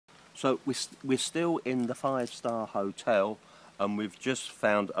So we're still in the 5-star hotel, and we've just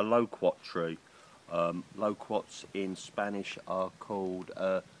found a loquat tree. Loquats in Spanish are called,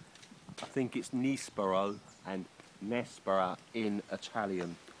 I think it's Nispero and Nespera in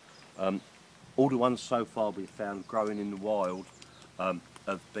Italian. All the ones so far we've found growing in the wild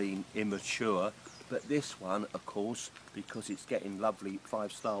have been immature, but this one, of course, because it's getting lovely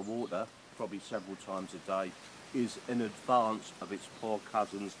 5-star water, probably several times a day, is in advance of its poor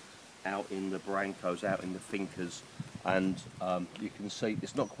cousins out in the barrancos, out in the fincas, and you can see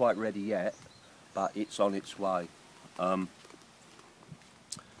it's not quite ready yet, but it's on its way.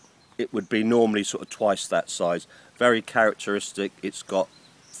 It would be normally sort of twice that size. Very characteristic. It's got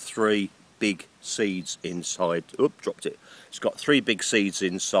 3 big seeds inside. Oop, dropped it. It's got 3 big seeds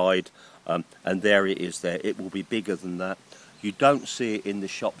inside, and there it is there. It will be bigger than that. You don't see it in the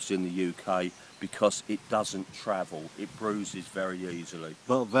shops in the UK because it doesn't travel. It bruises very easily.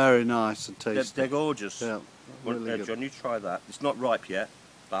 But very nice and tasty. They're gorgeous. Yeah, really good. John, you try that. It's not ripe yet,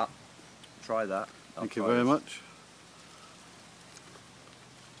 but try that. Thank you very much.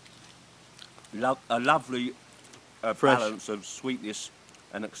 A lovely balance of sweetness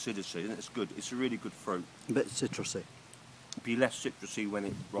and acidity, and it's good. It's a really good fruit. A bit citrusy. It'll be less citrusy when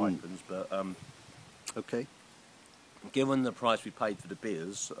it ripens, but okay. Given the price we paid for the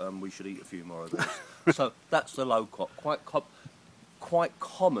beers, we should eat a few more of those. So that's the loquat. Quite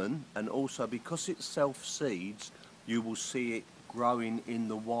common, and also because it self-seeds, you will see it growing in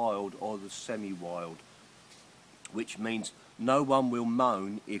the wild or the semi-wild, which means no one will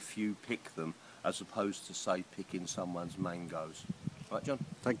moan if you pick them, as opposed to, say, picking someone's mangoes. Right, John?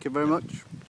 Thank you very much.